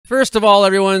First of all,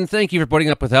 everyone, thank you for putting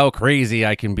up with how crazy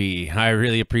I can be. I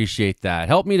really appreciate that.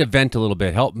 Help me to vent a little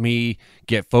bit. Help me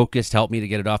get focused. Help me to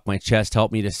get it off my chest.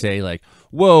 Help me to say, like,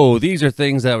 whoa, these are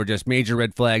things that were just major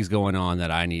red flags going on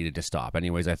that I needed to stop.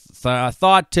 Anyways, I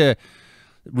thought to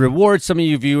reward some of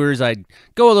you viewers, I'd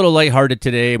go a little lighthearted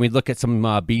today, and we'd look at some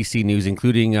BC news,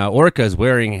 including orcas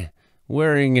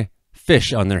wearing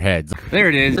fish on their heads. There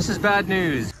it is. This is bad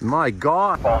news. My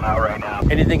God. Falling out right now.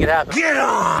 Anything could happen. Get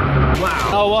on! Wow.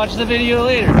 I'll watch the video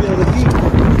later.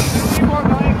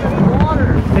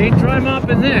 They try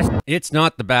mopping this. It's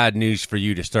not the bad news for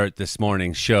you to start this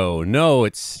morning's show. No,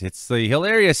 it's the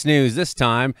hilarious news this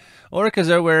time. Orcas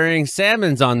are wearing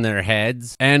salmons on their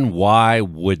heads, and why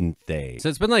wouldn't they? So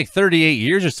it's been like 38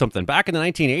 years or something. Back in the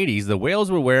 1980s, the whales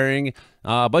were wearing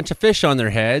a bunch of fish on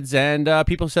their heads, and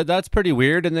people said that's pretty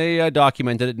weird, and they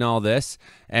documented it and all this.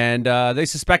 And they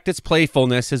suspect its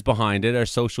playfulness is behind it, our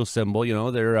social symbol. You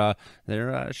know,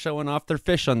 they're showing off their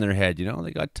fish on their head. You know,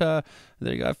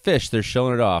 they got fish. They're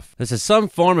showing it off. This is some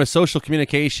form of social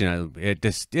communication. It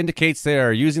just indicates they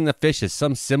are using the fish as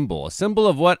some symbol. A symbol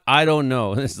of what? I don't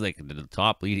know. This is like the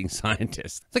top leading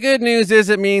scientist. The good news is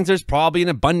it means there's probably an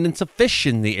abundance of fish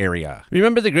in the area.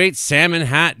 Remember the great salmon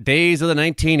hat days of the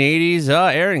 1980s?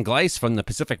 Aaron Gleiss from the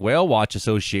Pacific Whale Watch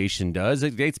Association does.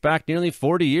 It dates back nearly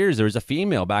 40 years. There was a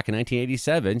female back in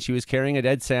 1987. She was carrying a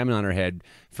dead salmon on her head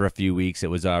for a few weeks. It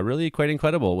was really quite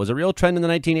incredible. It was a real trend in the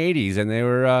 1980s, and they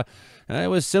were... it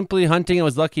was simply hunting. It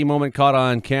was a lucky moment caught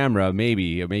on camera.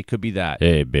 Maybe. It could be that.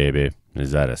 Hey, baby.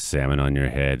 Is that a salmon on your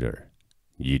head, or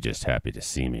you just happy to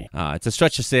see me? It's a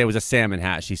stretch to say it was a salmon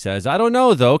hat, she says. I don't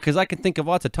know, though, because I can think of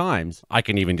lots of times. I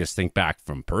can even just think back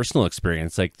from personal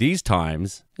experience, like these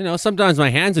times. You know, sometimes my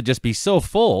hands would just be so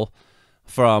full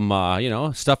from, you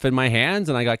know, stuff in my hands,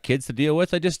 and I got kids to deal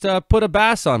with. I just put a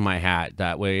bass on my hat.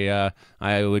 That way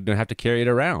I wouldn't have to carry it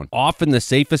around. Often the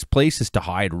safest place is to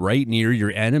hide right near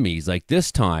your enemies. Like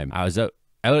this time, I was out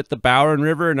at the Bowen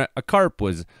River, and a carp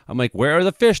was, I'm like, where are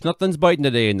the fish? Nothing's biting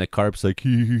today. And the carp's like,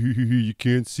 you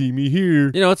can't see me here.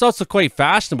 You know, it's also quite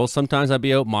fashionable. Sometimes I'd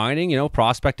be out mining, you know,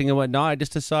 prospecting and whatnot. I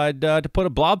just decide to put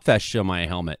a blobfish on my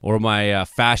helmet. Or my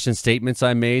fashion statements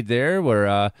I made there where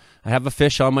I have a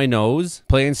fish on my nose,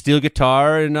 playing steel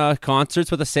guitar in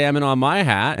concerts with a salmon on my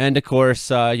hat. And of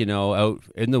course, you know, out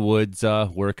in the woods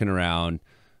working around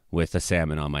with a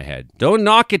salmon on my head. Don't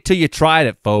knock it till you tried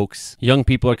it, folks. Young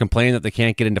people are complaining that they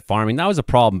can't get into farming. That was a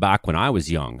problem back when I was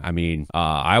young. I mean,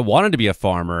 I wanted to be a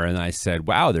farmer, and I said,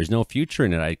 wow, there's no future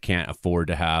in it. I can't afford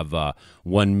to have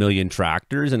 1 million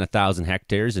tractors and 1,000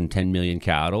 hectares and 10 million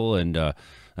cattle and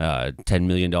 $10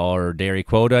 million dairy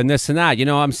quota and this and that. You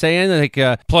know what I'm saying?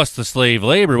 Like, plus the slave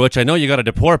labor, which I know you got to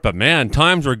deport, but man,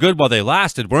 times were good while they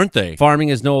lasted, weren't they? Farming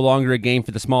is no longer a game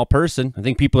for the small person. I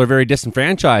think people are very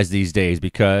disenfranchised these days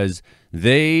because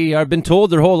they have been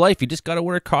told their whole life, you just got to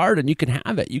work hard and you can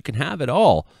have it. You can have it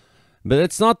all. But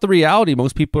it's not the reality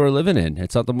most people are living in.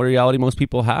 It's not the reality most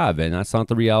people have, and that's not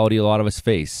the reality a lot of us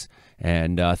face.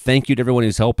 And thank you to everyone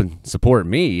who's helping support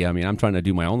me. I mean, I'm trying to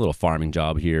do my own little farming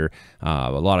job here. A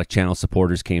lot of channel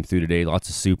supporters came through today. Lots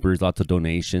of supers, lots of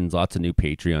donations, lots of new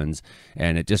Patreons.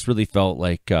 And it just really felt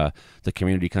like the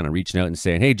community kind of reaching out and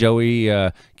saying, hey,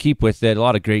 Joey, keep with it. A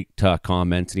lot of great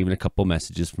comments and even a couple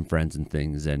messages from friends and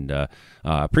things. And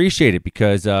appreciate it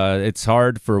because it's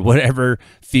hard for whatever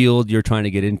field you're trying to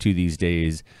get into these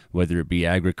days, whether it be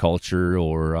agriculture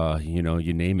or, you know,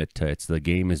 you name it. It's the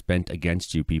game is bent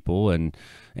against you, people.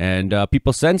 And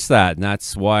people sense that, and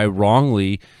that's why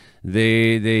wrongly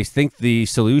they think the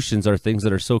solutions are things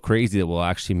that are so crazy that will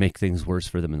actually make things worse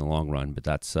for them in the long run. But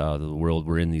that's the world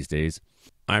we're in these days.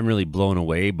 I'm really blown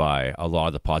away by a lot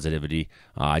of the positivity.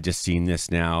 I just seen this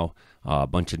now. A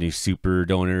bunch of new super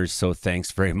donors, so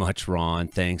thanks very much, Ron.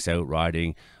 Thanks,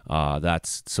 Outriding.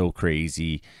 That's so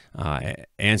crazy.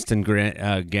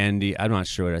 Anston Gandhi, I'm not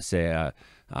sure what I say.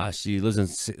 She lives in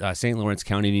St. Lawrence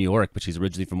County, New York, but she's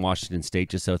originally from Washington State,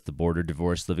 just south of the border,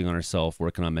 divorced, living on herself,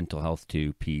 working on mental health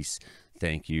too. Peace.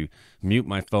 Thank you. Mute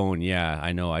my phone. Yeah,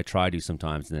 I know. I try to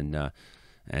sometimes, and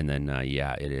then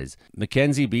yeah, it is.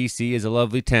 Mackenzie, BC is a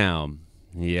lovely town.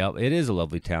 Yeah, it is a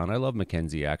lovely town. I love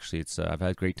Mackenzie, actually. It's I've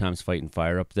had great times fighting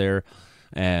fire up there,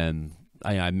 and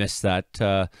I missed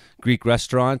that Greek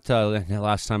restaurant.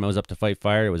 Last time I was up to fight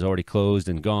fire, it was already closed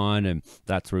and gone, and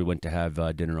that's where we went to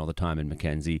have dinner all the time in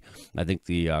Mackenzie. I think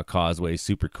the causeway is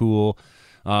super cool.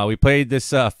 We played this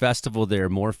festival there,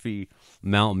 Morphe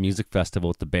Mountain Music Festival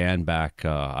with the band back,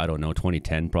 I don't know,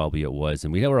 2010 probably it was.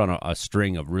 And we were on a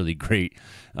string of really great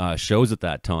shows at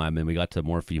that time. And we got to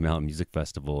Morphe Mountain Music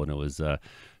Festival, and it was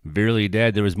barely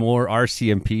dead. There was more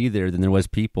RCMP there than there was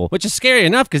people, which is scary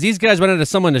enough because these guys went into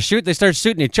someone to shoot. They started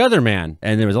shooting each other, man.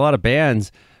 And there was a lot of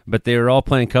bands, but they were all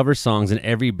playing cover songs, and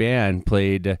every band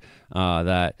played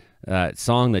that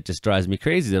song that just drives me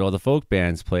crazy that all the folk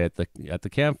bands play at the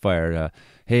campfire.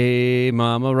 Hey,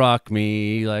 mama, rock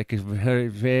me like a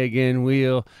wagon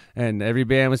wheel, and every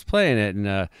band was playing it,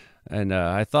 and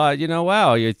I thought,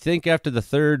 wow, you'd think after the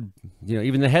third,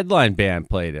 even the headline band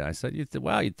played it. I said,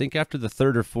 wow, you'd think after the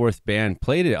third or fourth band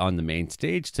played it on the main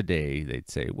stage today, they'd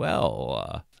say,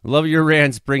 well, love your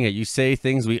rants, bring it. You say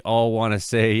things we all want to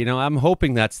say. I'm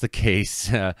hoping that's the case.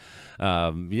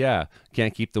 Yeah,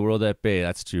 can't keep the world at bay.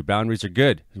 That's true. Boundaries are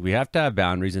good. We have to have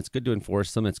boundaries. It's good to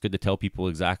enforce them. It's good to tell people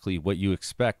exactly what you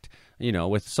expect,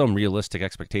 with some realistic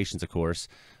expectations, of course.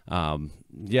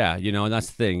 Yeah, and that's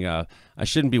the thing. I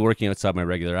shouldn't be working outside my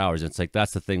regular hours. It's like,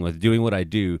 that's the thing with doing what I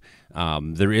do.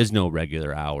 There is no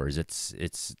regular hours.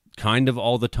 It's kind of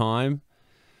all the time,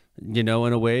 in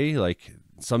a way. Like,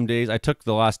 some days, I took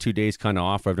the last 2 days kind of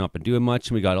off. I've not been doing much,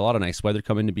 and we got a lot of nice weather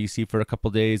coming to BC for a couple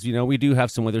of days. We do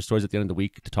have some weather stories at the end of the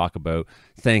week to talk about.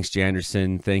 Thanks,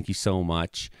 Janderson. Thank you so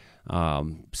much.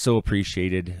 So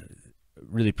appreciated.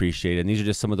 Really appreciate it. And these are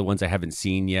just some of the ones I haven't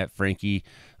seen yet. Frankie,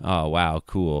 oh, wow,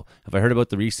 cool. Have I heard about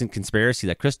the recent conspiracy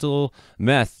that crystal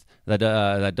meth,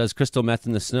 that does crystal meth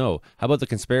in the snow? How about the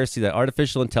conspiracy that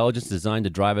artificial intelligence is designed to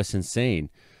drive us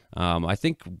insane? I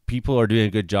think people are doing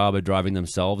a good job of driving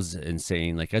themselves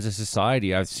insane. Like, as a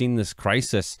society, I've seen this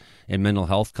crisis in mental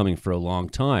health coming for a long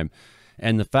time.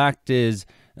 And the fact is,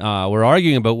 we're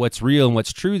arguing about what's real and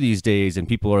what's true these days, and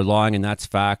people are lying, and that's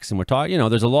facts. And we're talking,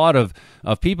 there's a lot of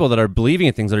people that are believing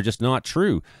in things that are just not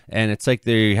true. And it's like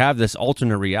they have this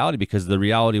alternate reality because the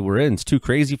reality we're in is too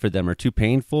crazy for them, or too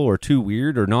painful, or too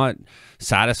weird, or not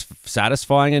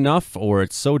satisfying enough, or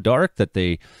it's so dark that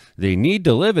they need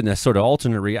to live in this sort of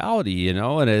alternate reality,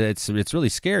 and it's really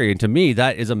scary. And to me,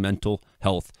 that is a mental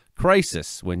health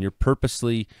crisis, when you're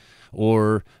purposely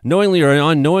or knowingly or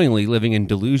unknowingly living in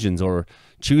delusions or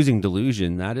choosing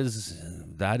delusion. That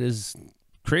is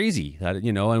crazy. And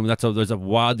there's a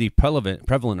wildly prevalent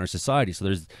in our society.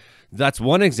 So that's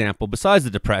one example. Besides the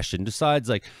depression, besides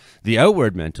like the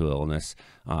outward mental illness,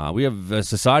 we have a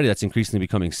society that's increasingly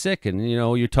becoming sick. And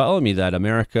you're telling me that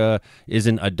America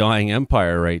isn't a dying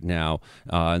empire right now,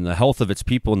 and the health of its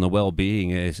people and the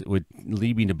well-being would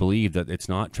lead me to believe that it's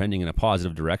not trending in a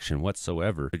positive direction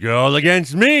whatsoever. It's all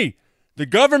against me, the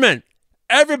government,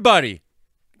 everybody.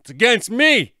 It's against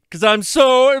me because I'm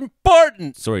so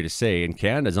important. Sorry to say, and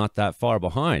Canada's not that far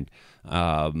behind.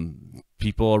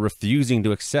 People are refusing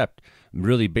to accept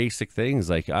really basic things.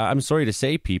 Like, I'm sorry to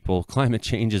say, people, climate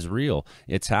change is real.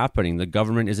 It's happening. The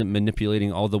government isn't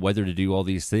manipulating all the weather to do all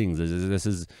these things. This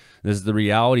is the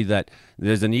reality. That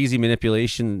there's an easy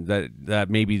manipulation that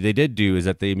maybe they did do, is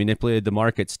that they manipulated the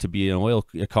markets to be an oil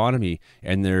economy,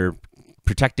 and they're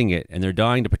protecting it, and they're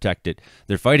dying to protect it.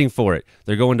 They're fighting for it.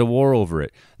 They're going to war over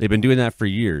it. They've been doing that for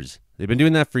years.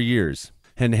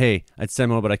 And hey, I'd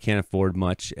send more, but I can't afford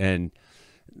much. And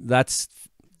that's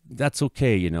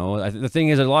okay. The thing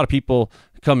is, a lot of people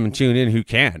come and tune in who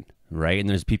can, right? And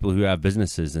there's people who have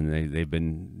businesses, and they've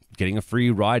been getting a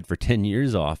free ride for 10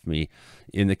 years off me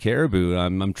in the Caribou.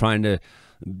 I'm trying to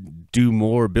do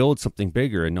more, build something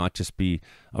bigger, and not just be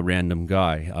a random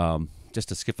guy. Just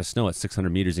to skip a snow at 600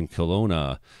 meters in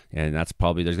Kelowna, and there's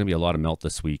going to be a lot of melt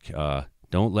this week.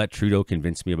 Don't let Trudeau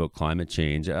convince me about climate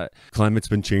change. Climate's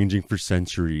been changing for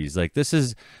centuries. Like,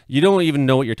 you don't even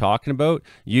know what you're talking about.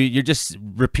 You're just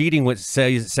repeating what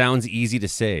sounds easy to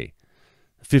say.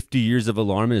 50 years of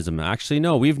alarmism. Actually,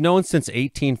 no, we've known since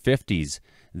 1850s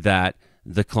that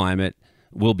the climate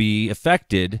will be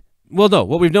affected. Well, no,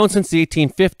 what we've known since the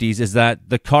 1850s is that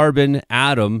the carbon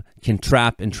atom can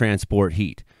trap and transport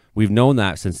heat. We've known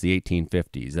that since the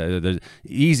 1850s. The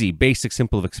easy, basic,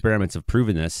 simple experiments have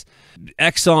proven this.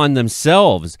 Exxon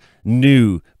themselves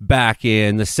knew back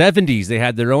in the 70s. They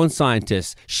had their own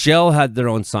scientists. Shell had their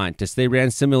own scientists. They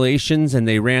ran simulations, and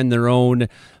they ran their own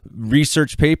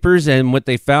research papers, and what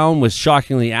they found was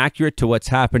shockingly accurate to what's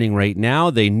happening right now.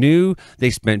 They knew.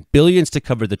 They spent billions to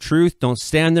cover the truth. Don't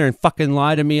stand there and fucking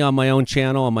lie to me on my own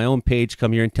channel, on my own page.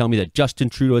 Come here and tell me that Justin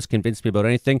Trudeau has convinced me about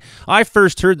anything. I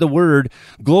first heard the word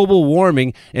global warming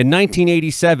in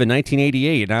 1987,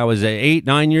 1988, and I was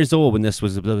 9 years old when this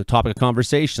was the topic of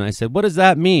conversation. I said, what does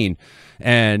that mean?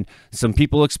 And some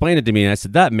people explained it to me, and I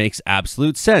said, that makes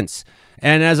absolute sense.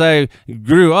 And as I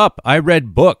grew up, I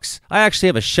read books. I actually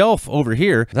have a shelf over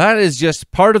here. That is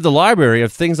just part of the library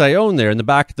of things I own there in the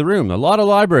back of the room. A lot of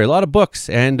library, a lot of books,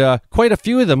 and quite a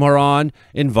few of them are on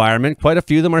environment. Quite a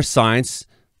few of them are science.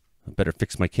 I better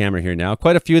fix my camera here now.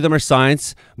 Quite a few of them are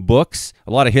science books,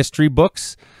 a lot of history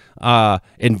books,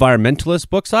 environmentalist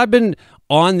books. I've been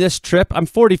on this trip. I'm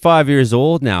 45 years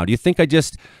old now. Do you think I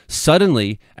just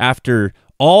suddenly, after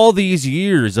all these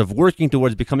years of working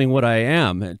towards becoming what I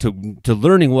am, to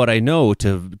learning what I know,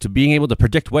 to being able to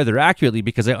predict weather accurately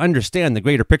because I understand the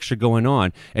greater picture going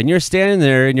on, and you're standing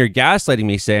there and you're gaslighting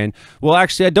me saying, well,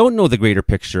 actually, I don't know the greater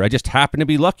picture. I just happen to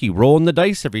be lucky, rolling the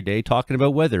dice every day, talking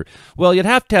about weather. Well, you'd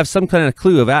have to have some kind of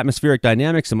clue of atmospheric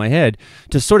dynamics in my head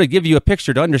to sort of give you a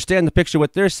picture, to understand the picture,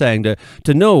 what they're saying,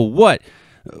 to know what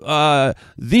the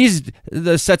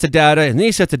sets of data and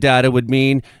these sets of data would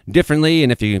mean differently,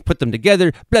 and if you put them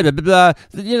together, blah blah blah blah.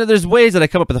 There's ways that I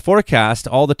come up with a forecast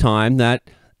all the time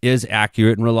that is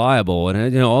accurate and reliable,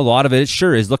 and a lot of it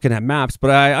sure is looking at maps,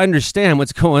 but I understand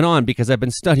what's going on because I've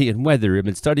been studying weather, I've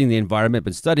been studying the environment,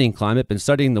 been studying climate, been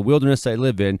studying the wilderness I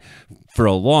live in for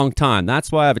a long time.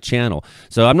 That's why I have a channel.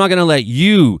 So I'm not going to let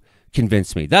you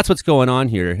convince me. That's what's going on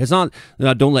here. It's not,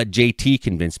 don't let JT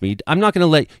convince me. I'm not going to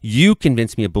let you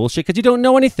convince me of bullshit because you don't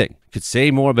know anything. You could say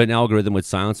more, but an algorithm would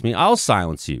silence me. I'll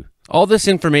silence you. All this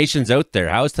information's out there.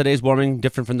 How is today's warming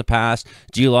different from the past?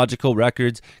 Geological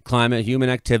records, climate, human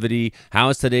activity. How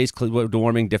is today's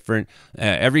warming different?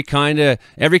 Every kind of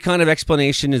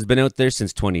explanation has been out there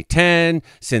since 2010,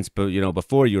 since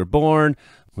before you were born.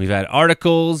 We've had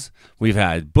articles, we've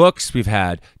had books, we've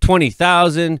had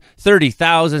 20,000,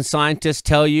 30,000 scientists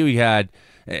tell you.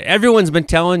 Everyone's been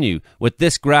telling you what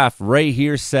this graph right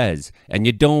here says, and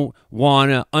you don't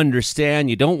want to understand,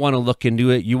 you don't want to look into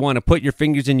it, you want to put your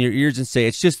fingers in your ears and say,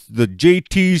 it's just the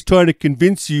JT's trying to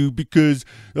convince you because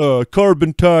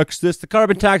carbon tax this. The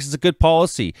carbon tax is a good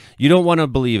policy. You don't want to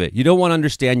believe it. You don't want to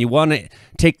understand. You want to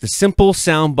take the simple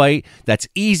sound bite that's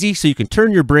easy so you can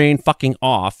turn your brain fucking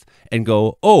off and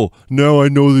go, oh, now I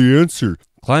know the answer.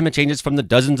 Climate change is from the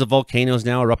dozens of volcanoes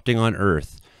now erupting on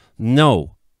Earth.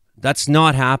 No, that's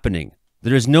not happening.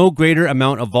 There is no greater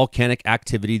amount of volcanic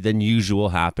activity than usual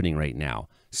happening right now.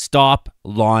 Stop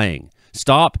lying.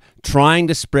 Stop trying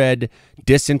to spread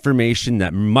disinformation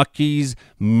that muddies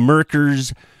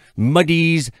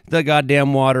the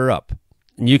goddamn water up.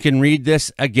 You can read this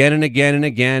again and again and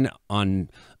again on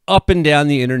up and down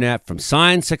the internet from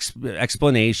science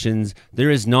explanations. There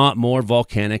is not more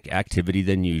volcanic activity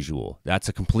than usual. That's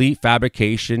a complete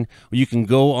fabrication. You can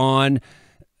go on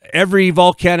every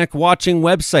volcanic watching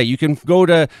website. You can go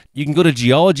to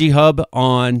Geology Hub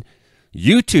on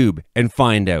YouTube and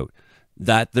find out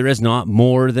that there is not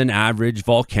more than average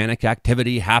volcanic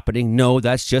activity happening. No,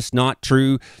 that's just not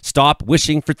true. Stop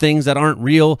wishing for things that aren't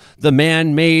real. The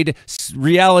man-made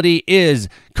reality is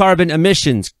carbon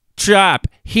emissions, trap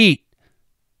heat,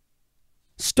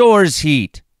 stores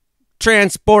heat,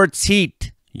 transports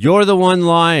heat. You're the one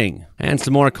lying. And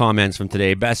some more comments from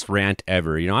today. Best rant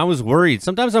ever. I was worried.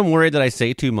 Sometimes I'm worried that I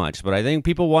say too much, but I think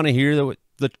people want to hear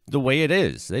the way it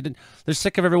is. They're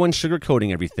sick of everyone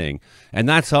sugarcoating everything. And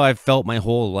that's how I've felt my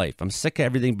whole life. I'm sick of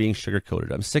everything being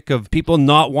sugarcoated. I'm sick of people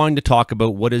not wanting to talk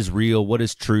about what is real, what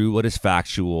is true, what is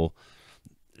factual,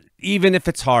 even if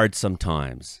it's hard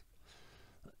sometimes.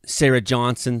 Sarah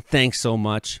Johnson, thanks so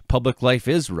much. Public life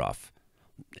is rough.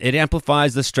 It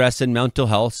amplifies the stress and mental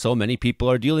health so many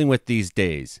people are dealing with these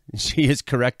days. She is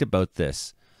correct about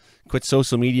this. Quit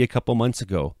social media a couple months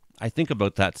ago. I think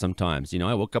about that sometimes.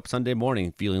 I woke up Sunday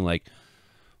morning feeling like,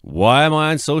 why am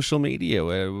I on social media?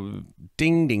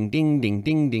 Ding, ding, ding, ding,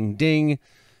 ding, ding, ding.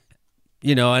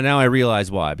 And now I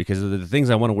realize why. Because of the things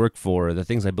I want to work for, the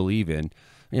things I believe in.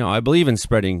 I believe in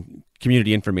spreading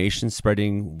community information,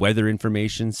 spreading weather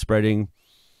information, spreading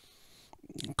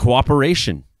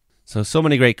cooperation. So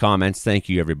many great comments. Thank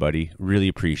you, everybody. Really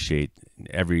appreciate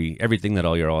everything that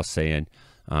you're all saying.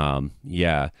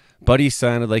 Yeah, Buddy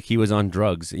sounded like he was on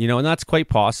drugs, and that's quite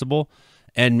possible.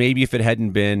 And maybe if it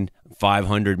hadn't been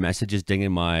 500 messages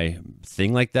dinging my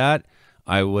thing like that,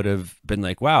 I would have been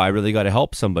like, wow, I really got to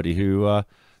help somebody who,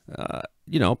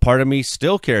 part of me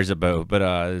still cares about. But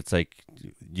it's like,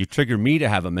 you trigger me to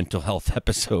have a mental health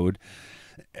episode.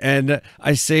 And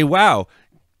I say, wow,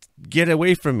 get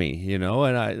away from me, and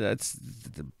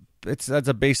that's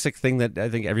a basic thing that I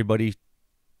think everybody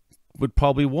would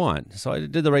probably want. So I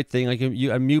did the right thing.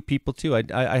 I mute people too.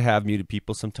 I have muted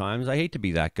people sometimes. I hate to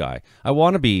be that guy. I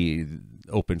want to be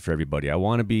open for everybody. I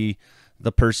want to be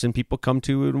the person people come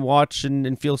to and watch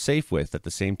and feel safe with. At the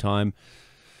same time,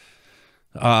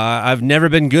 I've never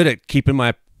been good at keeping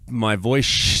my voice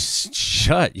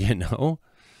shut,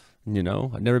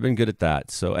 I've never been good at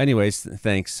that. So anyways,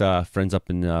 thanks, friends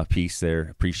up in Peace there.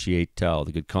 Appreciate all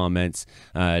the good comments.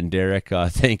 And Derek,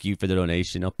 thank you for the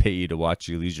donation. I'll pay you to watch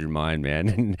you lose your mind, man.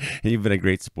 And you've been a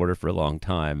great supporter for a long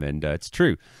time. And it's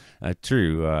true.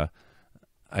 True.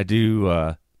 I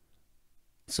do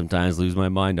sometimes lose my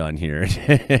mind on here.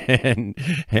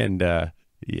 and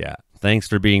yeah. Thanks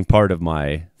for being part of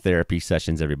my therapy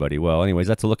sessions, everybody. Well, anyways,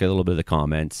 that's a look at a little bit of the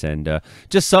comments, and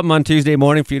just something on Tuesday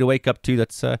morning for you to wake up to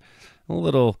that's a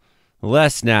little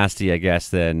less nasty, I guess,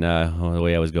 than the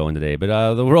way I was going today.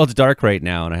 But the world's dark right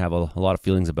now, and I have a lot of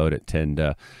feelings about it, and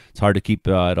it's hard to keep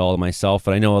it all to myself.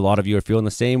 But I know a lot of you are feeling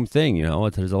the same thing.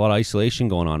 There's a lot of isolation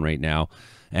going on right now,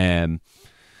 and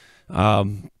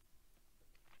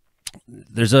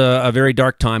there's a very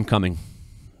dark time coming.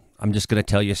 I'm just going to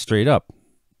tell you straight up.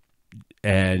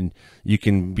 And you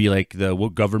can be like, the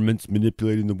government's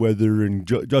manipulating the weather, and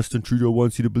Justin Trudeau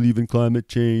wants you to believe in climate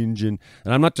change. And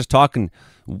I'm not just talking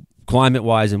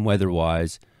climate-wise and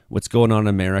weather-wise. What's going on in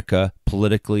America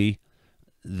politically,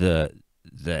 the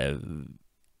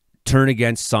turn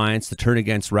against science, the turn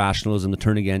against rationalism, the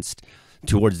turn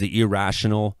towards the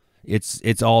irrational.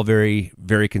 It's all very,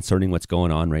 very concerning what's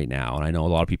going on right now. And I know a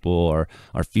lot of people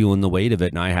are feeling the weight of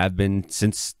it, and I have been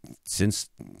since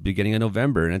beginning of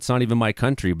November. And it's not even my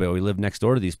country, but we live next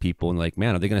door to these people, and like,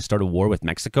 man, are they going to start a war with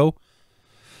Mexico?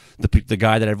 The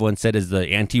guy that everyone said is the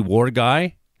anti-war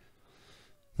guy,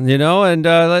 and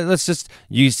let's just,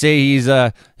 you say he's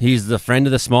the friend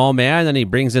of the small man, and he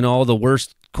brings in all the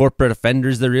worst corporate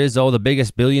offenders there is, all the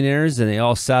biggest billionaires, and they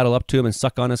all saddle up to him and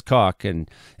suck on his cock.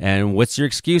 And what's your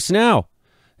excuse now?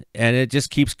 And it just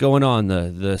keeps going on,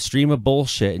 the stream of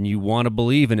bullshit, and you want to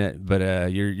believe in it, but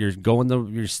you're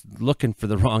looking for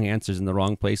the wrong answers in the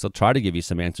wrong place. I'll try to give you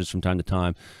some answers from time to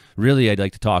time. Really, I'd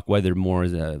like to talk weather more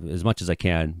as much as I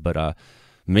can, but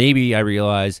maybe I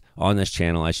realize on this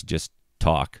channel I should just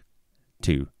talk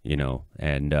too,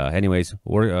 and anyways,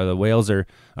 the whales are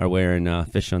wearing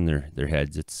fish on their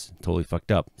heads. It's totally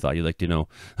fucked up. Thought you'd like to know.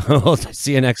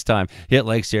 See you next time. Hit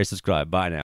like, share, subscribe. Bye now.